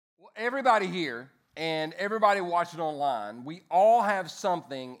everybody here and everybody watching online, we all have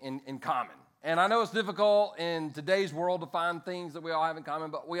something in common. And I know it's difficult in today's world to find things that we all have in common,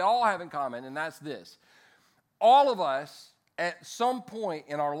 but we all have in common, and that's this. All of us, at some point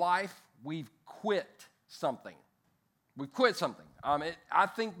in our life, we've quit something. We've quit something. I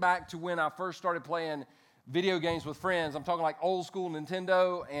think back to when I first started playing video games with friends. I'm talking like old school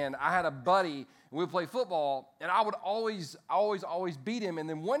Nintendo, and I had a buddy, and we would play football, and I would always beat him. And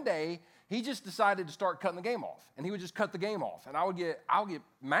then one day, he just decided to start cutting the game off, and he would just cut the game off, and I would get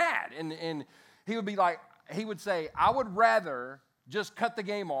mad, and he would be like, he would say, I would rather just cut the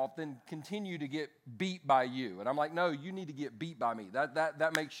game off than continue to get beat by you. And I'm like, no, you need to get beat by me.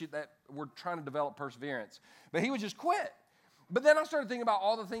 That makes you, that we're trying to develop perseverance. But he would just quit. But then I started thinking about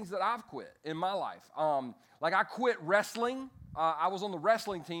all the things that I've quit in my life. Like I quit wrestling. I was on the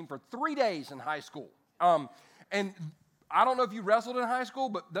wrestling team for 3 days in high school. And I don't know if you wrestled in high school,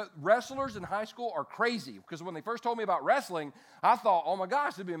 but the wrestlers in high school are crazy. Because when they first told me about wrestling, I thought, oh my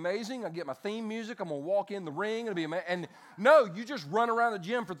gosh, it'd be amazing. I'll get my theme music. I'm going to walk in the ring. It'll be amazing. And no, you just run around the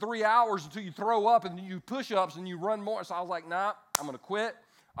gym for 3 hours until you throw up and then you push-ups and you run more. So I was like, nah, I'm going to quit.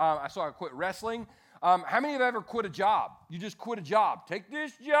 I quit wrestling. How many have ever quit a job? You just quit a job. Take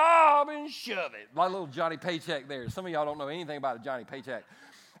this job and shove it. My little Johnny Paycheck there. Some of y'all don't know anything about a Johnny Paycheck.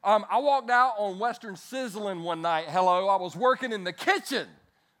 I walked out on Western Sizzlin' one night. Hello, I was working in the kitchen.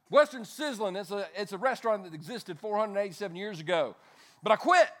 Western Sizzlin', it's a restaurant that existed 487 years ago. But I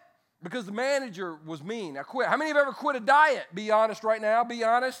quit because the manager was mean. I quit. How many have ever quit a diet? Be honest right now. Be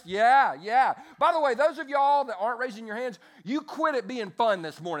honest. Yeah. By the way, those of y'all that aren't raising your hands, you quit at being fun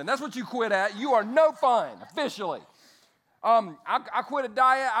this morning. That's what you quit at. You are no fun, officially. I quit a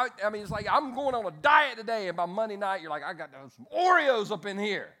diet. I mean, it's like I'm going on a diet today, and by Monday night, you're like, I got some Oreos up in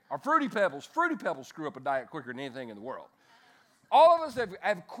here. Or Fruity Pebbles. Fruity Pebbles screw up a diet quicker than anything in the world. All of us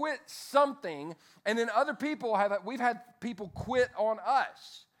have quit something, and then other people we've had people quit on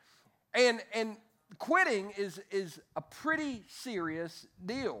us. And quitting is a pretty serious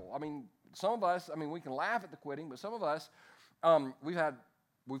deal. I mean, some of us, we can laugh at the quitting, but some of us,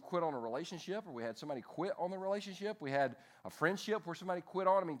 we've quit on a relationship, or we had somebody quit on the relationship. We had a friendship where somebody quit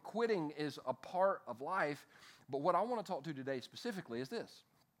on. Quitting is a part of life. But what I want to talk to today specifically is this.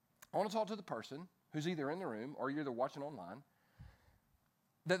 I want to talk to the person who's either in the room or you're either watching online,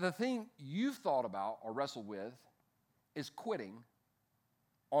 that the thing you've thought about or wrestled with is quitting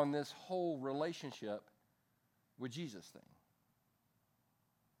on this whole relationship with Jesus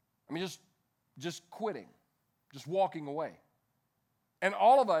thing. Just quitting, just walking away. And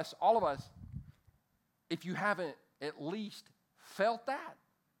all of us, if you haven't at least felt that,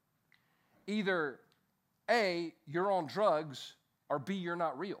 either A, you're on drugs, or B, you're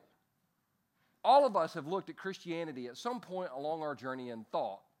not real. All of us have looked at Christianity at some point along our journey and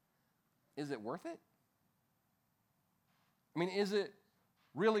thought, is it worth it? Is it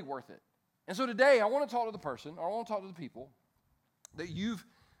really worth it? And so today, I want to talk to the person, or I want to talk to the people that you've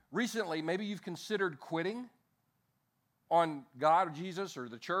recently, maybe you've considered quitting on God or Jesus or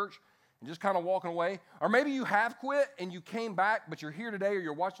the church and just kind of walking away. Or maybe you have quit and you came back, but you're here today or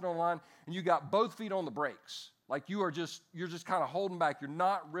you're watching online and you got both feet on the brakes. Like you're just kind of holding back. You're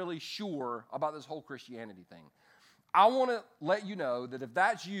not really sure about this whole Christianity thing. I want to let you know that if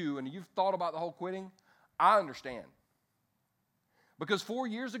that's you and you've thought about the whole quitting, I understand. Because 4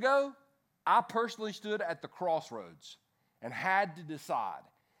 years ago, I personally stood at the crossroads and had to decide,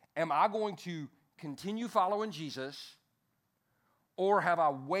 am I going to continue following Jesus, or have I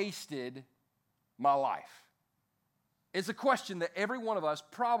wasted my life? It's a question that every one of us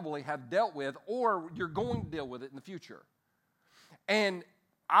probably have dealt with, or you're going to deal with it in the future. And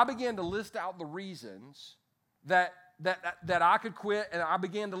I began to list out the reasons that I could quit, and I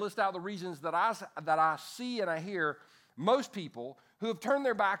began to list out the reasons that I see and I hear most people who have turned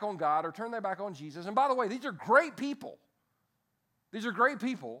their back on God or turned their back on Jesus. And by the way, these are great people. These are great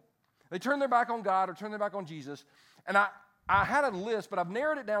people. They turn their back on God or turn their back on Jesus. And I had a list, but I've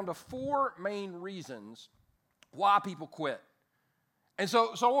narrowed it down to 4 main reasons why people quit. And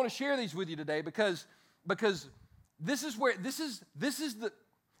so I want to share these with you today because this is where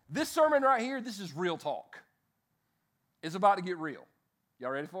this sermon right here, this is real talk. It's about to get real.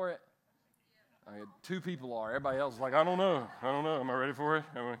 Y'all ready for it? Yeah. 2 people are. Everybody else is like, I don't know. Am I ready for it?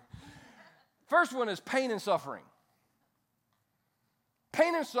 First one is pain and suffering.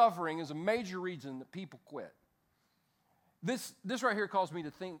 Pain and suffering is a major reason that people quit. This right here caused me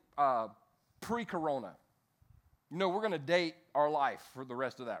to think pre-corona. We're going to date our life for the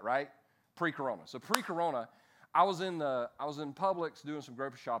rest of that, right? Pre-corona. So pre-corona, I was in Publix doing some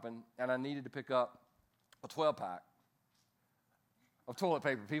grocery shopping, and I needed to pick up a 12-pack. of toilet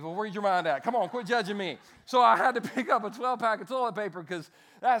paper, people. Where's your mind at? Come on, quit judging me. So I had to pick up a 12-pack of toilet paper because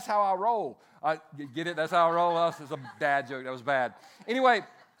that's how I roll. Get it? That's how I roll? That's a dad joke. That was bad. Anyway,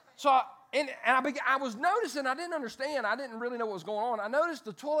 so I was noticing, I didn't understand. I didn't really know what was going on. I noticed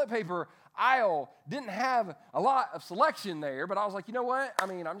the toilet paper aisle didn't have a lot of selection there, but I was like, you know what? I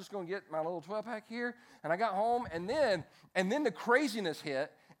mean, I'm just going to get my little 12-pack here. And I got home, and then the craziness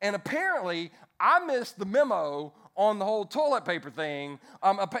hit, and apparently I missed the memo on the whole toilet paper thing.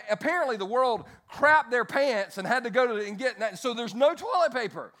 Apparently the world crapped their pants and had to go and get that. So there's no toilet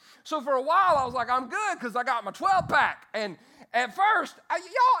paper. So for a while I was like, I'm good because I got my 12-pack. And at first,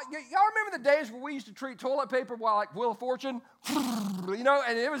 y'all remember the days where we used to treat toilet paper like Wheel of Fortune? You know,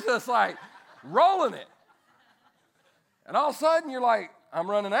 and it was just like rolling it. And all of a sudden you're like,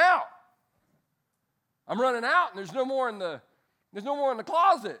 I'm running out. I'm running out, and there's no more in the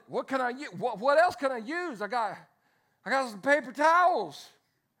closet. What can I use? What else can I use? I got some paper towels.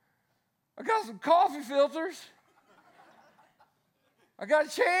 I got some coffee filters. I got a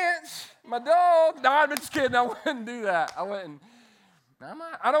Chance, my dog. No, I'm just kidding. I wouldn't do that.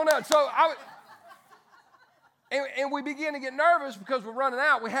 I don't know. So and we began to get nervous because we're running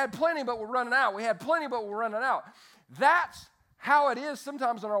out. We had plenty, but we're running out. We had plenty, but we're running out. That's how it is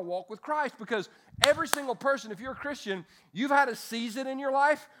sometimes in our walk with Christ, because every single person, if you're a Christian, you've had a season in your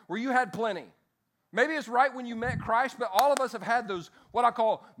life where you had plenty. Maybe it's right when you met Christ, but all of us have had those, what I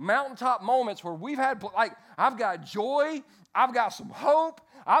call mountaintop moments where we've had, like, I've got joy, I've got some hope,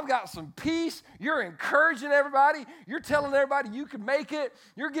 I've got some peace. You're encouraging everybody. You're telling everybody you can make it.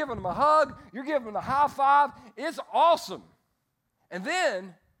 You're giving them a hug. You're giving them a high five. It's awesome. And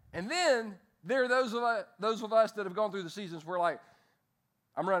then there are those of us that have gone through the seasons where, like,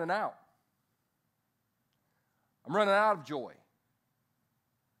 I'm running out. I'm running out of joy.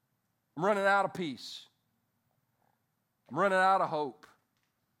 I'm running out of peace. I'm running out of hope.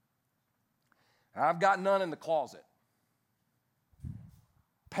 And I've got none in the closet.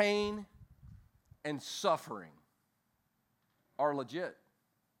 Pain and suffering are legit.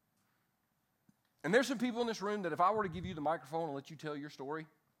 And there's some people in this room that if I were to give you the microphone and let you tell your story,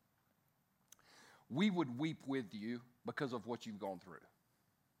 we would weep with you because of what you've gone through.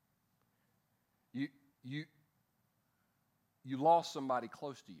 You lost somebody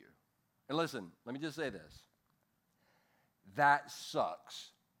close to you. And listen, let me just say this. That sucks,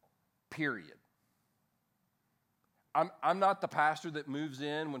 period. I'm not the pastor that moves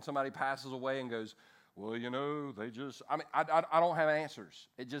in when somebody passes away and goes, well, you know, I don't have answers.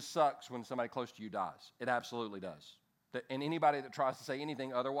 It just sucks when somebody close to you dies. It absolutely does. And anybody that tries to say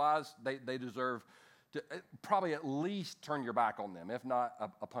anything otherwise, they deserve to probably at least turn your back on them, if not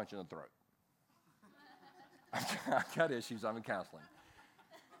a punch in the throat. I've got issues. I'm in counseling.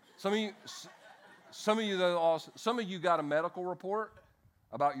 Some of you got a medical report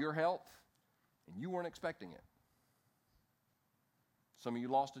about your health, and you weren't expecting it. Some of you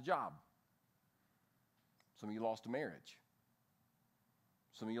lost a job. Some of you lost a marriage.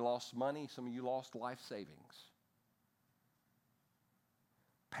 Some of you lost money. Some of you lost life savings.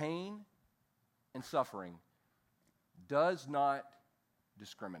 Pain and suffering does not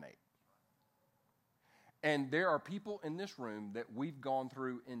discriminate. And there are people in this room that we've gone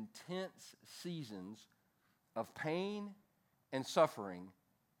through intense seasons of pain and suffering,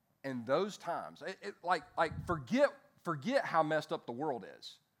 and those times, forget how messed up the world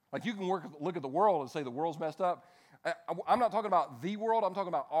is. Like, you can look at the world and say the world's messed up. I'm not talking about the world. I'm talking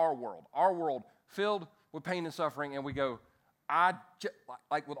about our world. Our world filled with pain and suffering, and we go,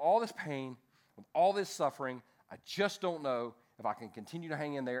 with all this pain, with all this suffering, I just don't know if I can continue to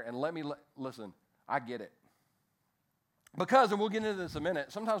hang in there. And listen, I get it. Because, and we'll get into this in a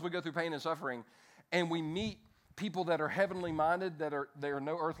minute, sometimes we go through pain and suffering, and we meet people that are heavenly minded, they are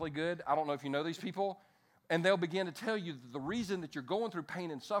no earthly good. I don't know if you know these people. And they'll begin to tell you that the reason that you're going through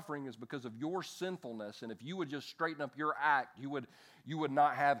pain and suffering is because of your sinfulness. And if you would just straighten up your act, you would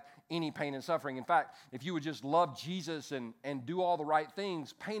not have any pain and suffering. In fact, if you would just love Jesus and do all the right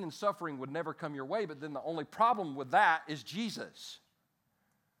things, pain and suffering would never come your way. But then the only problem with that is Jesus.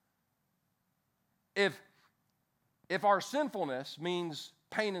 If our sinfulness means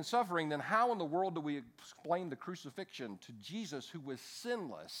pain and suffering, then how in the world do we explain the crucifixion to Jesus, who was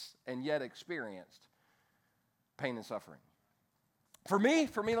sinless and yet experienced pain and suffering? For me,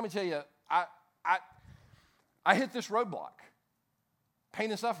 let me tell you, I hit this roadblock.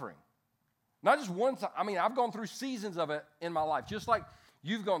 Pain and suffering. Not just one time. I mean, I've gone through seasons of it in my life, just like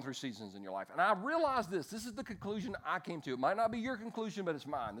you've gone through seasons in your life. And I realized this. This is the conclusion I came to. It might not be your conclusion, but it's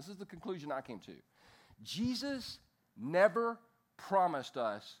mine. This is the conclusion I came to. Jesus never promised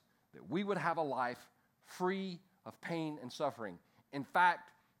us that we would have a life free of pain and suffering. In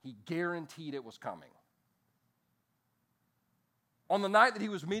fact, he guaranteed it was coming. On the night that he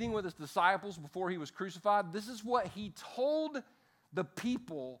was meeting with his disciples before he was crucified, this is what he told the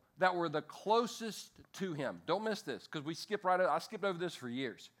people that were the closest to him. Don't miss this, because I skipped over this for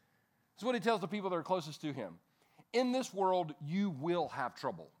years. This is what he tells the people that are closest to him. In this world, you will have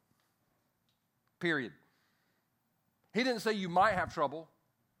trouble. Period. He didn't say you might have trouble.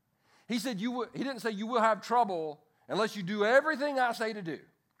 He didn't say you will have trouble unless you do everything I say to do.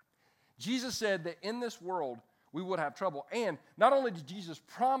 Jesus said that in this world, we would have trouble. And not only did Jesus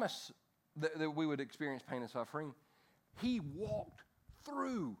promise that we would experience pain and suffering, he walked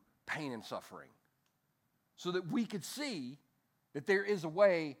through pain and suffering so that we could see that there is a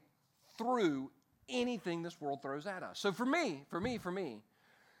way through anything this world throws at us. So for me,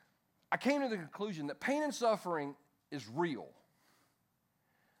 I came to the conclusion that pain and suffering is real,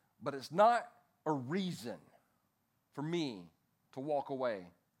 but it's not a reason for me to walk away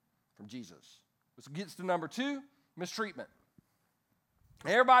from Jesus. Which gets to number 2, mistreatment.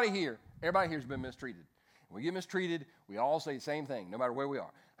 Everybody here has been mistreated. When we get mistreated, we all say the same thing, no matter where we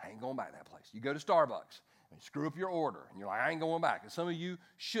are. I ain't going back to that place. You go to Starbucks, and you screw up your order, and you're like, I ain't going back. And some of you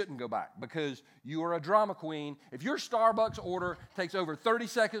shouldn't go back because you are a drama queen. If your Starbucks order takes over 30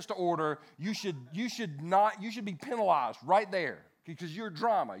 seconds to order, you should be penalized right there because you're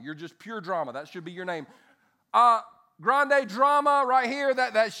drama. You're just pure drama. That should be your name. Grande drama right here,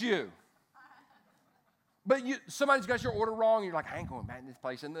 that's you. But somebody's got your order wrong, and you're like, I ain't going back to this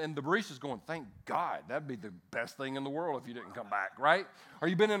place. And the barista's going, thank God, that'd be the best thing in the world if you didn't come back, right? Or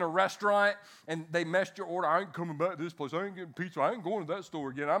you've been in a restaurant, and they messed your order. I ain't coming back to this place. I ain't getting pizza. I ain't going to that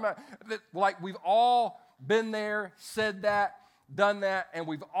store again. Like, we've all been there, said that, done that, and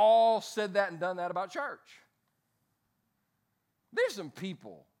we've all said that and done that about church. There's some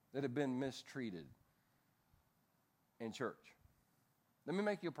people that have been mistreated in church. Let me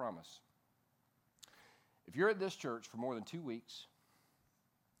make you a promise. If you're at this church for more than 2 weeks,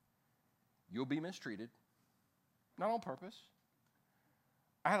 you'll be mistreated, not on purpose.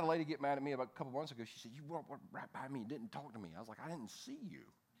 I had a lady get mad at me about a couple months ago. She said, you walked right by me and didn't talk to me. I was like, I didn't see you.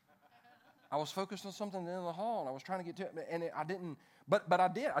 I was focused on something in the hall, and I was trying to get to it, and I didn't, but I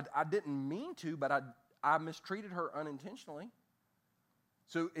did. I didn't mean to, but I mistreated her unintentionally.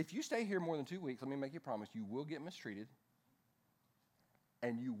 So if you stay here more than 2 weeks, let me make you a promise, you will get mistreated,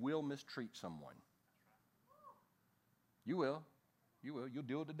 and you will mistreat someone. You will. You'll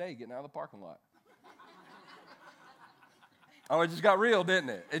do it today getting out of the parking lot. Oh, it just got real, didn't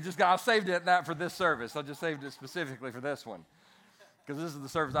it? I saved it not for this service. I just saved it specifically for this one. Because this is the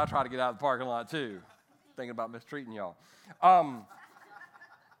service I try to get out of the parking lot too. Thinking about mistreating y'all.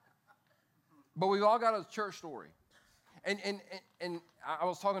 But we've all got a church story. And I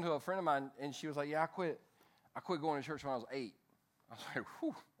was talking to a friend of mine, and she was like, yeah, I quit going to church when I was 8. I was like,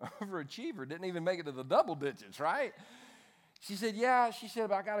 whew, overachiever. Didn't even make it to the double digits, right? She said, yeah. She said,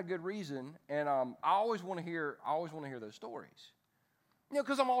 but I got a good reason, and I always want to hear those stories. You know,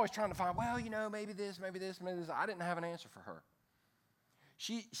 because I'm always trying to find, maybe this. I didn't have an answer for her.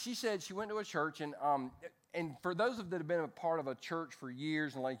 She said she went to a church, and for those that have been a part of a church for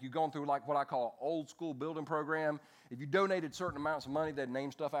years, and like you've gone through like what I call old school building program, if you donated certain amounts of money, they'd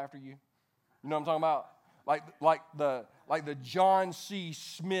name stuff after you. You know what I'm talking about? Like the John C.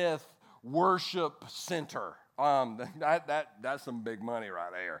 Smith Worship Center. That's some big money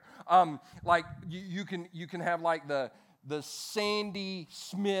right there. Like you can have like the Sandy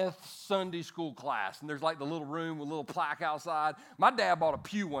Smith Sunday school class, and there's like the little room with a little plaque outside. My dad bought a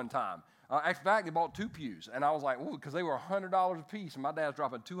pew one time. In fact, he bought 2 pews, and I was like, ooh, because they were $100 a piece, and my dad's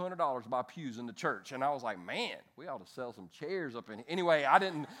dropping $200 to buy pews in the church, and I was like, man, we ought to sell some chairs up in here. Anyway, I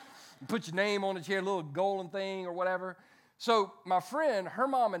didn't put your name on the chair, a little golden thing or whatever. So my friend, her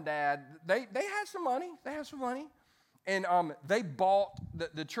mom and dad, they had some money. And they bought,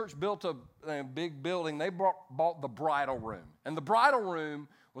 the church built a big building. They bought the bridal room. And the bridal room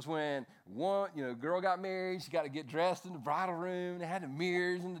was when girl got married. She got to get dressed in the bridal room. They had the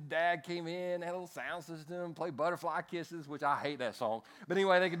mirrors, and the dad came in, they had a little sound system, played Butterfly Kisses, which I hate that song. But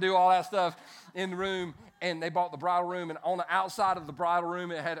anyway, they could do all that stuff in the room. And they bought the bridal room. And on the outside of the bridal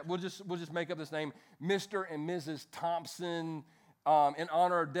room, it had, we'll just make up this name, Mr. and Mrs. Thompson. In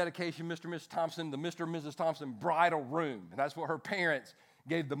honor of dedication, Mr. and Mrs. Thompson, the Mr. and Mrs. Thompson bridal room. And that's what her parents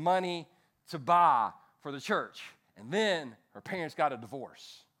gave the money to buy for the church. And then her parents got a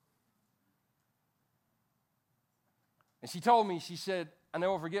divorce. And she told me, she said, I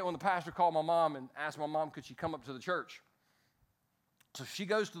never forget when the pastor called my mom and asked my mom, could she come up to the church? So she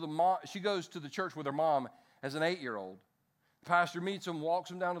goes to the church with her mom as an 8-year-old. The pastor meets him, walks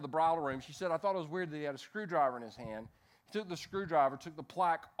him down to the bridal room. She said, I thought it was weird that he had a screwdriver in his hand. took the screwdriver, took the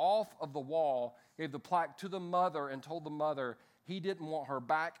plaque off of the wall, gave the plaque to the mother, and told the mother he didn't want her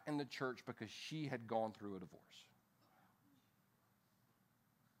back in the church because she had gone through a divorce.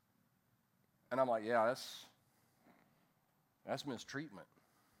 And I'm like, yeah, that's mistreatment.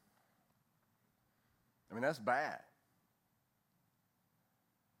 I mean, that's bad.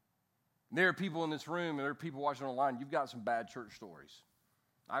 There are people in this room, and there are people watching online. You've got some bad church stories.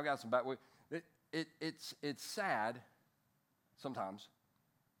 I've got some bad. It's sad sometimes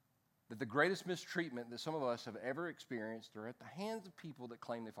that the greatest mistreatment that some of us have ever experienced are at the hands of people that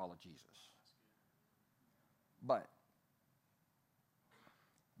claim they follow Jesus. But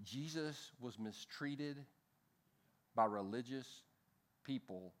Jesus was mistreated by religious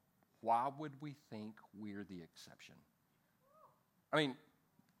people. Why would we think we're the exception? I mean,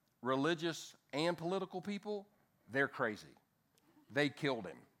 religious and political people, they're crazy. They killed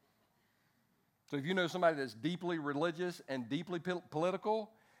him. So if you know somebody that's deeply religious and deeply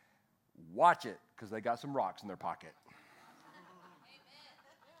political, watch it, because they got some rocks in their pocket.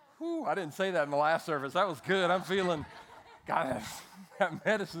 Whew, I didn't say that in the last service. That was good. I'm feeling, God, that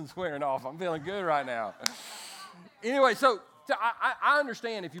medicine's wearing off. I'm feeling good right now. Anyway, so I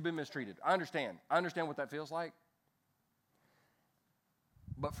understand if you've been mistreated. I understand what that feels like.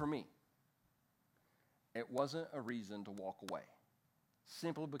 But for me, it wasn't a reason to walk away,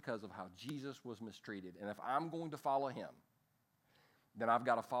 simply because of how Jesus was mistreated. And if I'm going to follow him, then I've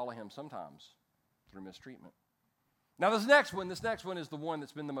got to follow him sometimes through mistreatment. Now, this next one is the one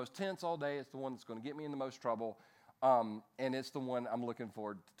that's been the most tense all day. It's the one that's going to get me in the most trouble, and it's the one I'm looking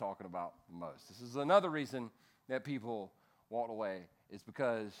forward to talking about the most. This is another reason that people walked away, is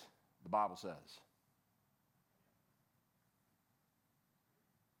because the Bible says.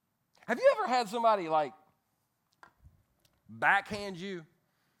 Have you ever had somebody like backhand you,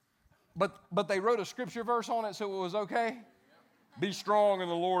 but they wrote a scripture verse on it so it was okay? Be strong in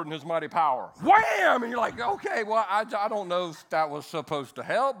the Lord and his mighty power. Wham! And you're like, okay, well, I don't know if that was supposed to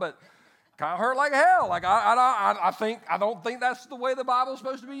help, but kind of hurt like hell. Like I don't think that's the way the Bible's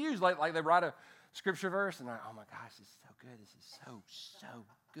supposed to be used. Like they write a scripture verse and oh my gosh, this is so good. This is so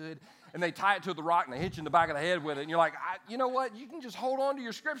good. And they tie it to the rock and they hit you in the back of the head with it. And you're like, you know what? You can just hold on to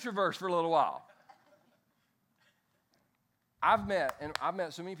your scripture verse for a little while. I've met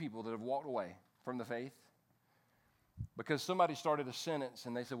so many people that have walked away from the faith because somebody started a sentence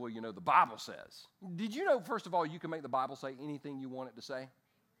and they said, well, you know, the Bible says. Did you know, first of all, you can make the Bible say anything you want it to say?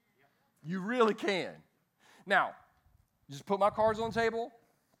 You really can. Now, just put my cards on the table.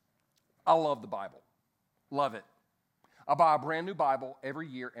 I love the Bible. Love it. I buy a brand new Bible every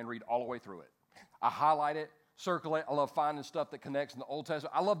year and read all the way through it. I highlight it, circle it. I love finding stuff that connects in the Old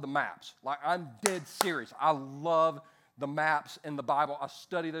Testament. I love the maps. Like, I'm dead serious. I love the maps in the Bible. I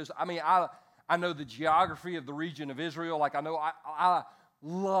study those. I mean, I know the geography of the region of Israel. Like, I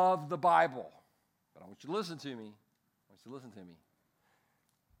love the Bible. But I want you to listen to me.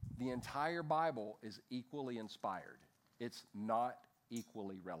 The entire Bible is equally inspired. It's not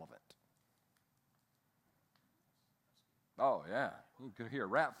equally relevant. Oh, yeah. You could hear a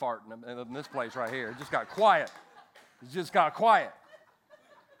rat fart in this place right here. It just got quiet.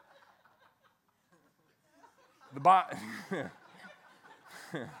 The Bible.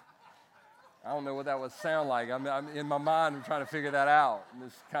 I don't know what that would sound like. I'm in my mind, I'm trying to figure that out.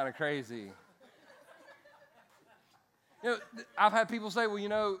 It's kind of crazy. You know, I've had people say, well, you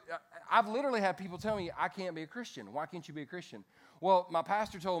know, I've literally had people tell me, I can't be a Christian. Why can't you be a Christian? Well, my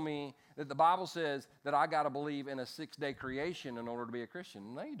pastor told me that the Bible says that I got to believe in a 6-day creation in order to be a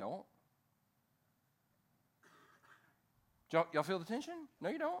Christian. No, you don't. Y'all feel the tension? No,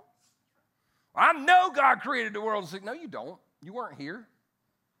 you don't. I know God created the world in 6 days. No, you don't. You weren't here.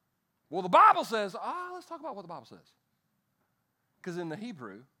 Well, the Bible says, let's talk about what the Bible says. Because in the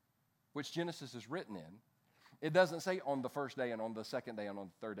Hebrew, which Genesis is written in, it doesn't say on the first day and on the second day and on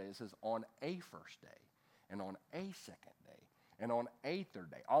the third day. It says on a first day and on a second day and on a third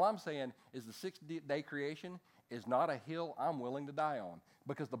day. All I'm saying is the 6-day creation is not a hill I'm willing to die on,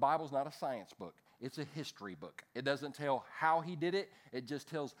 because the Bible's not a science book. It's a history book. It doesn't tell how he did it. It just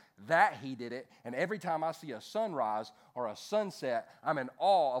tells that he did it. And every time I see a sunrise or a sunset, I'm in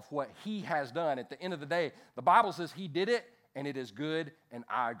awe of what he has done. At the end of the day, the Bible says he did it, and it is good, and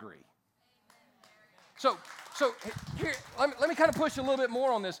I agree. So here, let me kind of push a little bit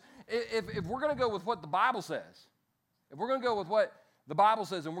more on this. If we're going to go with what the Bible says, and we're going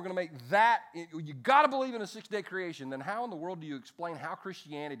to make that, you got to believe in a 6-day creation, then how in the world do you explain how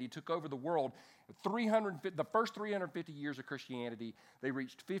Christianity took over the world? The first 350 years of Christianity, they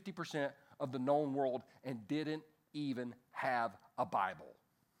reached 50% of the known world and didn't even have a Bible.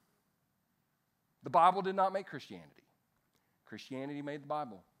 The Bible did not make Christianity. Christianity made the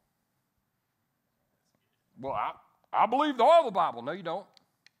Bible. Well, I believe all the Bible. No, you don't.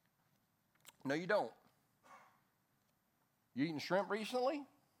 No, you don't. You eating shrimp recently?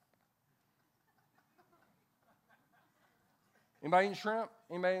 Anybody eating shrimp?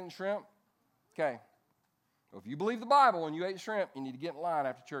 Anybody eating shrimp? Okay. Well, if you believe the Bible and you ate shrimp, you need to get in line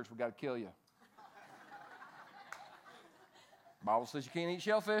after church. We've got to kill you. The Bible says you can't eat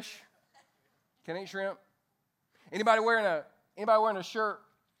shellfish. Can't eat shrimp. Anybody wearing a shirt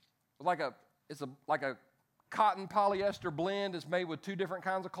with like a cotton polyester blend that's made with two different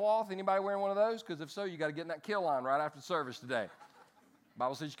kinds of cloth? Anybody wearing one of those? Because if so, you got to get in that kill line right after service today. The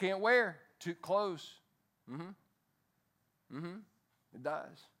Bible says you can't wear too close. It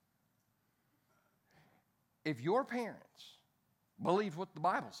does. If your parents believed what the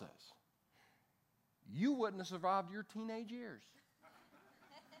Bible says, you wouldn't have survived your teenage years.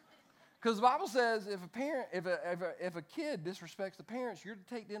 Because the Bible says if a kid disrespects the parents, you're to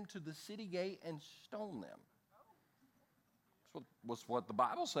take them to the city gate and stone them. That's what the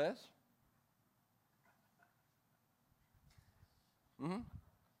Bible says.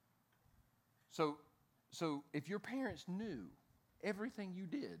 So if your parents knew everything you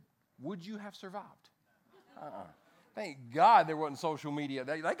did, would you have survived? Thank God there wasn't social media.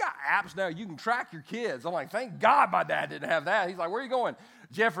 They got apps now. You can track your kids. I'm like, thank God my dad didn't have that. He's like, where are you going?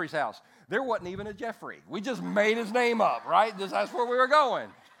 Jeffrey's house. There wasn't even a Jeffrey. We just made his name up, right? That's where we were going.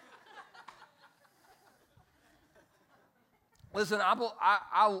 Listen,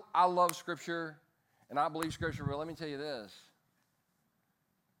 I love Scripture, and I believe Scripture, but let me tell you this.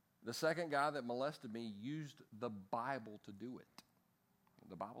 The second guy that molested me used the Bible to do it.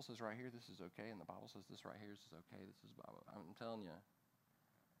 The Bible says right here, this is okay, and the Bible says this right here, this is okay, this is Bible. I'm telling you.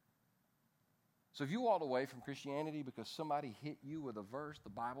 So if you walked away from Christianity because somebody hit you with a verse the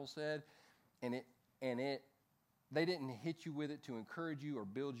Bible said, and they didn't hit you with it to encourage you or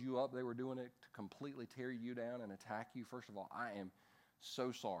build you up, they were doing it to completely tear you down and attack you, first of all, I am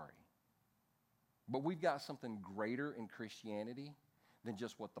so sorry. But we've got something greater in Christianity than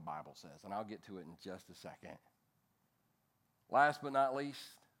just what the Bible says, and I'll get to it in just a second. Last but not least,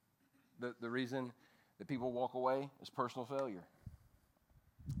 the reason that people walk away is personal failure.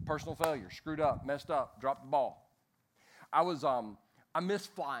 Personal failure, screwed up, messed up, dropped the ball. I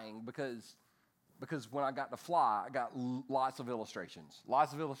missed flying because when I got to fly, I got lots of illustrations.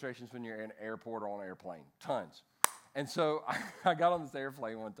 Lots of illustrations when you're in an airport or on an airplane, tons. And so I got on this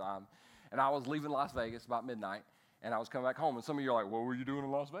airplane one time, and I was leaving Las Vegas about midnight, and I was coming back home. And some of you are like, what were you doing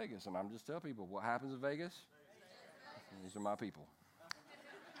in Las Vegas? And I'm just telling people, what happens in Vegas? These are my people.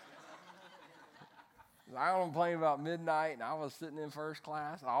 I got on a plane about midnight, and I was sitting in first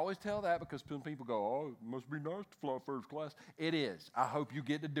class. I always tell that because people go, oh, it must be nice to fly first class. It is. I hope you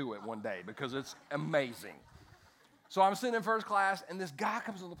get to do it one day because it's amazing. So I'm sitting in first class, and this guy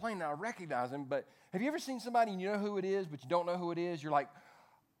comes on the plane, and I recognize him. But have you ever seen somebody and you know who it is, but you don't know who it is? You're like,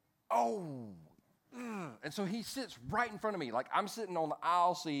 oh. And so he sits right in front of me. Like I'm sitting on the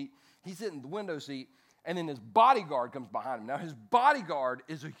aisle seat. He's sitting in the window seat. And then his bodyguard comes behind him. Now, his bodyguard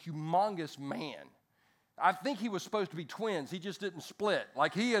is a humongous man. I think he was supposed to be twins. He just didn't split.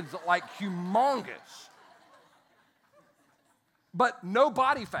 Like, he is, like, humongous. But no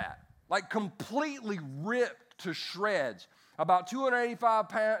body fat. Like, completely ripped to shreds. About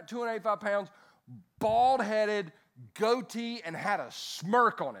 285 pounds, bald-headed, goatee, and had a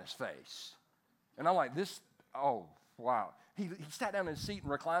smirk on his face. And I'm like, oh, wow. He sat down in his seat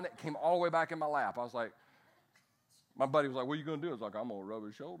and reclined it, came all the way back in my lap. I was like, my buddy was like, what are you going to do? I was like, I'm going to rub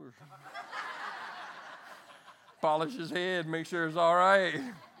his shoulders. Polish his head, make sure it's all right.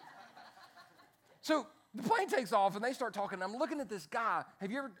 So the plane takes off, and they start talking. I'm looking at this guy. Have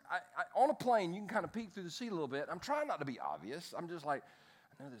you ever, on a plane, you can kind of peek through the seat a little bit. I'm trying not to be obvious. I'm just like,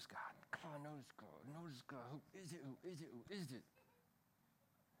 I know this guy. Come on, I know this guy. I know this guy. Who is it? Who is it? Who is it?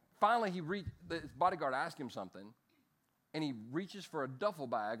 Finally, his bodyguard asked him something. And he reaches for a duffel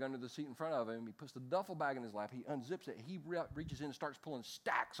bag under the seat in front of him. He puts the duffel bag in his lap. He unzips it. He reaches in and starts pulling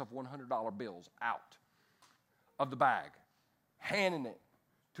stacks of $100 bills out of the bag, handing it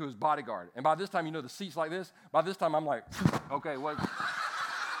to his bodyguard. And by this time, you know, the seat's like this. By this time, I'm like, okay, what?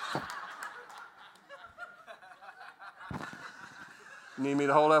 Need me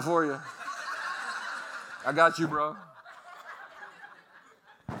to hold that for you? I got you, bro.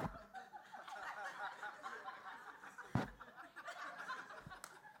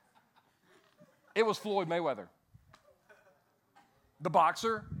 It was Floyd Mayweather, the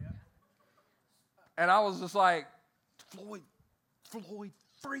boxer. And I was just like, Floyd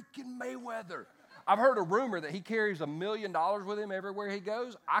freaking Mayweather. I've heard a rumor that he carries $1 million with him everywhere he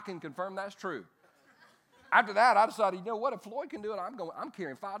goes. I can confirm that's true. After that, I decided, you know what? If Floyd can do it, I'm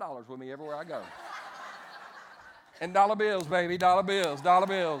carrying $5 with me everywhere I go. And dollar bills, baby, dollar bills, dollar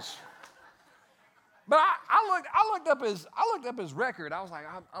bills. But I looked up his record. I was like,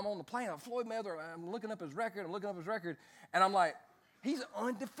 I'm on the plane. Floyd Mayweather. I'm looking up his record. And I'm like, he's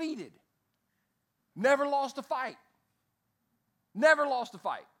undefeated. Never lost a fight. Never lost a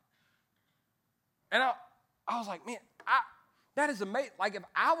fight. And I was like, man, that is amazing. Like if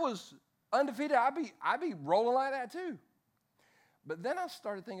I was undefeated, I'd be rolling like that too. But then I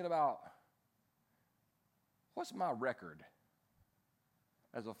started thinking about, what's my record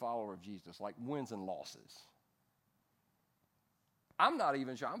as a follower of Jesus, like wins and losses? I'm not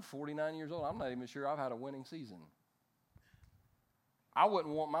even sure. I'm 49 years old. I'm not even sure I've had a winning season. I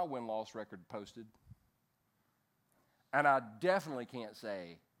wouldn't want my win-loss record posted. And I definitely can't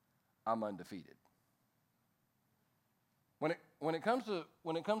say I'm undefeated. When it comes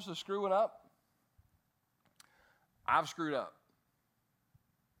to screwing up, I've screwed up.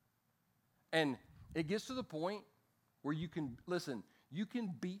 And it gets to the point where you can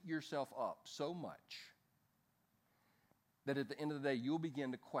beat yourself up so much that at the end of the day, you'll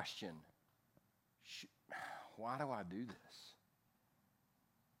begin to question, why do I do this?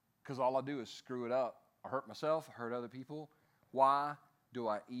 Because all I do is screw it up. I hurt myself, I hurt other people. Why do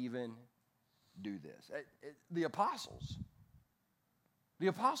I even do this? The apostles,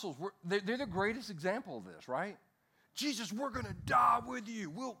 they're the greatest example of this, right? Jesus, we're going to die with you.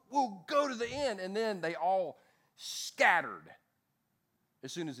 We'll go to the end. And then they all scattered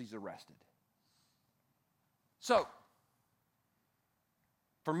as soon as he's arrested. So,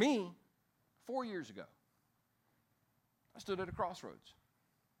 for me, 4 years ago, I stood at a crossroads.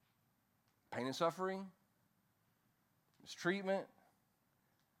 Pain and suffering, mistreatment,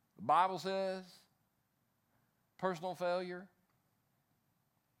 the Bible says, personal failure.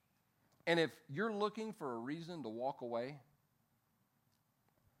 And if you're looking for a reason to walk away,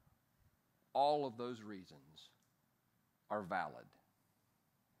 all of those reasons are valid,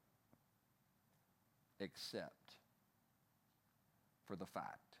 except for the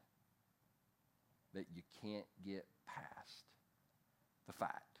fact that you can't get past the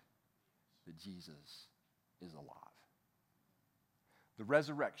fact that Jesus is alive. The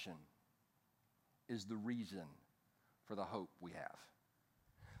resurrection is the reason for the hope we have.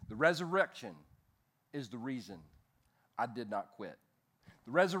 The resurrection is the reason I did not quit.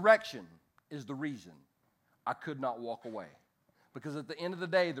 The resurrection is the reason I could not walk away. Because at the end of the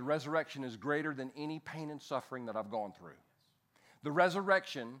day, the resurrection is greater than any pain and suffering that I've gone through. The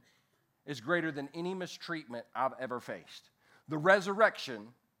resurrection is greater than any mistreatment I've ever faced. The resurrection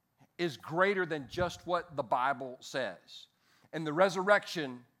is greater than just what the Bible says. And the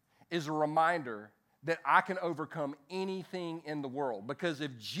resurrection is a reminder that I can overcome anything in the world. Because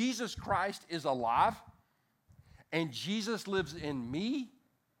if Jesus Christ is alive and Jesus lives in me,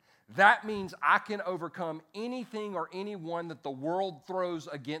 that means I can overcome anything or anyone that the world throws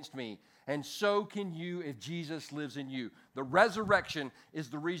against me. And so can you if Jesus lives in you. The resurrection is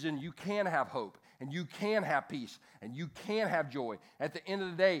the reason you can have hope, and you can have peace, and you can have joy. At the end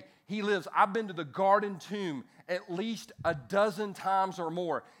of the day, he lives. I've been to the garden tomb at least a dozen times or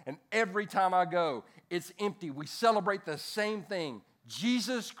more, and every time I go, it's empty. We celebrate the same thing.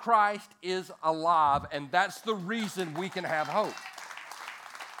 Jesus Christ is alive, and that's the reason we can have hope.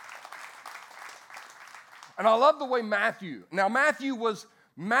 And I love the way Matthew was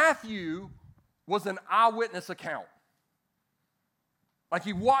an eyewitness account. Like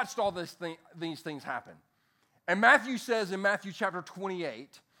he watched all these things happen. And Matthew says in Matthew chapter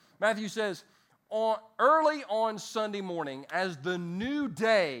 28, Matthew says, early on Sunday morning, as the new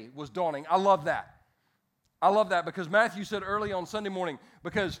day was dawning. I love that. I love that because Matthew said early on Sunday morning,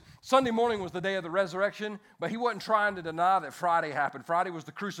 because Sunday morning was the day of the resurrection, but he wasn't trying to deny that Friday happened. Friday was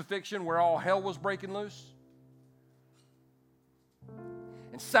the crucifixion where all hell was breaking loose.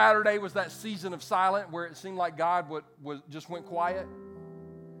 And Saturday was that season of silence where it seemed like God just went quiet.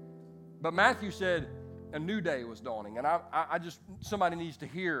 But Matthew said a new day was dawning. And I just, somebody needs to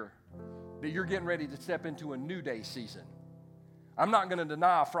hear that you're getting ready to step into a new day season. I'm not going to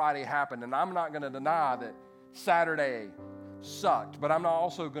deny Friday happened, and I'm not going to deny that Saturday sucked. But I'm not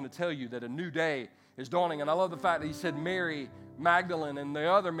also going to tell you that a new day is dawning. And I love the fact that he said Mary Magdalene and the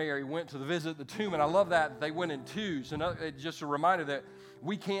other Mary went to visit the tomb. And I love that they went in twos. And it's just a reminder that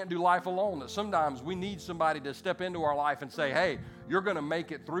we can't do life alone, that sometimes we need somebody to step into our life and say, hey, you're going to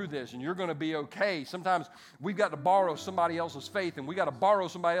make it through this and you're going to be okay. Sometimes we've got to borrow somebody else's faith and we got to borrow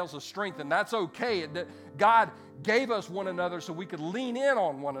somebody else's strength, and that's okay. God gave us one another so we could lean in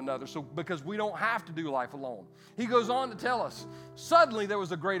on one another, because we don't have to do life alone. He goes on to tell us, suddenly there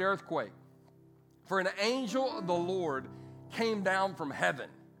was a great earthquake, For an angel of the Lord came down from heaven,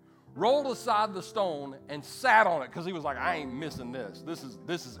 rolled aside the stone, and sat on it, because he was like, I ain't missing this. This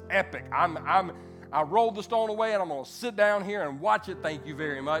is epic. I rolled the stone away, and I'm going to sit down here and watch it. Thank you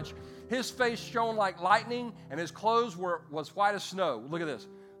very much. His face shone like lightning, and his clothes was white as snow. Look at this.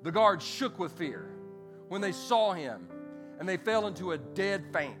 The guards shook with fear when they saw him, and they fell into a dead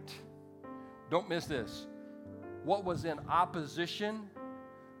faint. Don't miss this. What was in opposition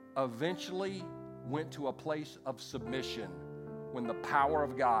eventually went to a place of submission when the power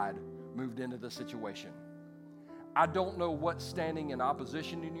of God moved into the situation. I don't know what's standing in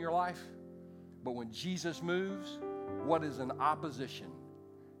opposition in your life, but when Jesus moves, what is in opposition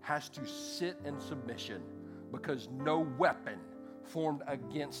has to sit in submission, because no weapon formed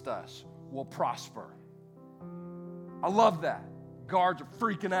against us will prosper. I love that. Guards are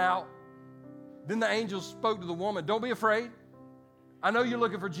freaking out. Then the angel spoke to the woman, don't be afraid. I know you're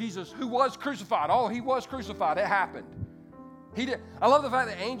looking for Jesus who was crucified. Oh, he was crucified. It happened. He did. I love the fact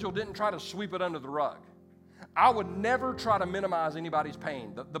that the angel didn't try to sweep it under the rug. I would never try to minimize anybody's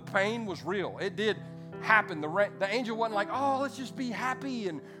pain. The pain was real. It did happen. The angel wasn't like, oh, let's just be happy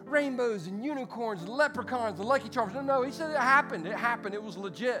and rainbows and unicorns and leprechauns and Lucky Charms. No, he said it happened. It happened. It was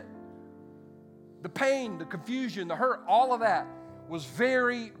legit. The pain, the confusion, the hurt, all of that was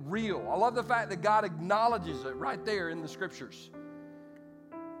very real. I love the fact that God acknowledges it right there in the scriptures.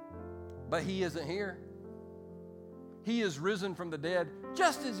 But he isn't here. He is risen from the dead,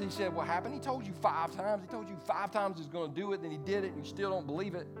 just as he said what happened. He told you 5 times. He told you 5 times he's going to do it, then he did it, and you still don't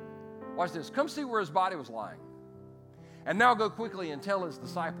believe it. Watch this. Come see where his body was lying. And now go quickly and tell his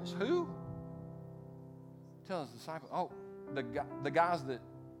disciples. Who? Tell his disciples. Oh, the guys that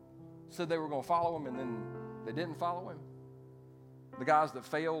said they were going to follow him and then they didn't follow him. The guys that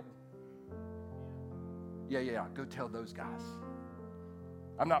failed. Yeah. Go tell those guys.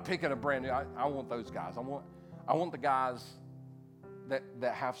 I'm not picking a brand new. I want those guys. I want the guys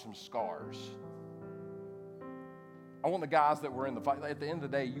that have some scars. I want the guys that were in the fight. At the end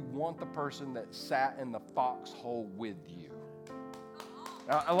of the day, you want the person that sat in the foxhole with you.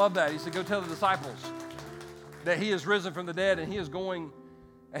 I love that. He said, go tell the disciples that he is risen from the dead and he is going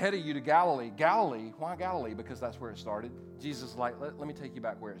ahead of you to Galilee. Galilee, why Galilee? Because that's where it started. Jesus is like, let me take you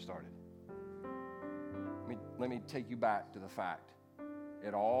back where it started. Let me take you back to the fact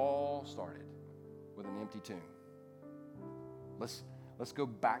it all started with an empty tomb. Let's go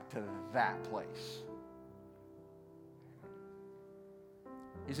back to that place.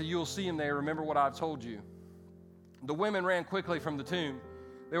 He said, you'll see him there. Remember what I've told you. The women ran quickly from the tomb.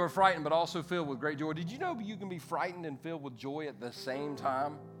 They were frightened, but also filled with great joy. Did you know you can be frightened and filled with joy at the same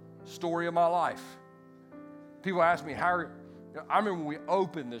time? Story of my life. People ask me, I remember when we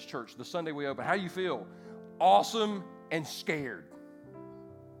opened this church, the Sunday we opened, how do you feel? Awesome and scared.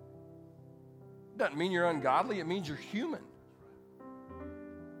 Doesn't mean you're ungodly. It means you're human.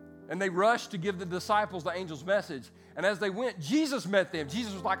 And they rushed to give the disciples the angel's message. And as they went, Jesus met them.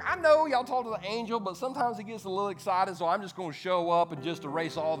 Jesus was like, I know y'all talked to the angel, but sometimes he gets a little excited, so I'm just going to show up and just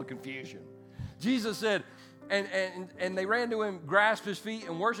erase all the confusion. Jesus said, and they ran to him, grasped his feet,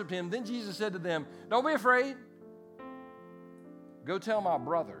 and worshiped him. Then Jesus said to them, don't be afraid. Go tell my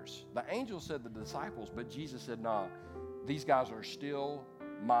brothers. The angel said the disciples, but Jesus said, nah, these guys are still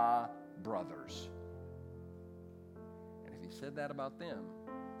my brothers. And if he said that about them,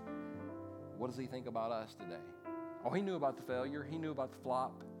 what does he think about us today? Oh, he knew about the failure. He knew about the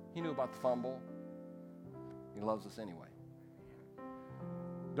flop. He knew about the fumble. He loves us anyway.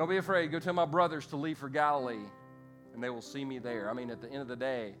 Don't be afraid. Go tell my brothers to leave for Galilee, and they will see me there. I mean, at the end of the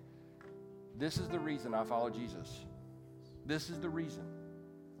day, this is the reason I follow Jesus. This is the reason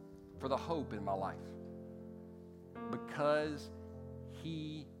for the hope in my life. Because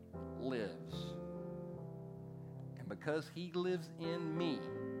he lives. And because he lives in me,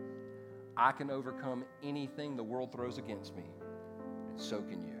 I can overcome anything the world throws against me, and so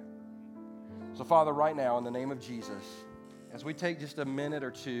can you. So, Father, right now, in the name of Jesus, as we take just a minute or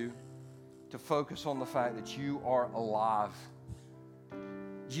two to focus on the fact that you are alive,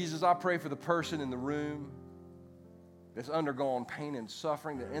 Jesus, I pray for the person in the room that's undergone pain and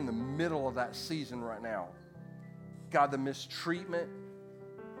suffering, that in the middle of that season right now, God, the mistreatment,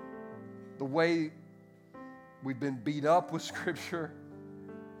 the way we've been beat up with Scripture,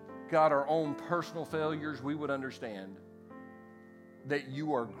 God, our own personal failures, we would understand that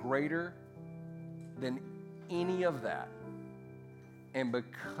you are greater than any of that. And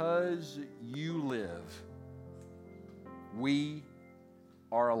because you live, we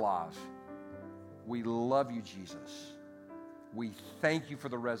are alive. We love you, Jesus. We thank you for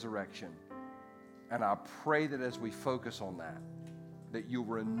the resurrection. And I pray that as we focus on that, that you'll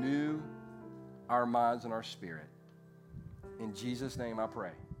renew our minds, and our spirit. In Jesus' name I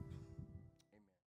pray.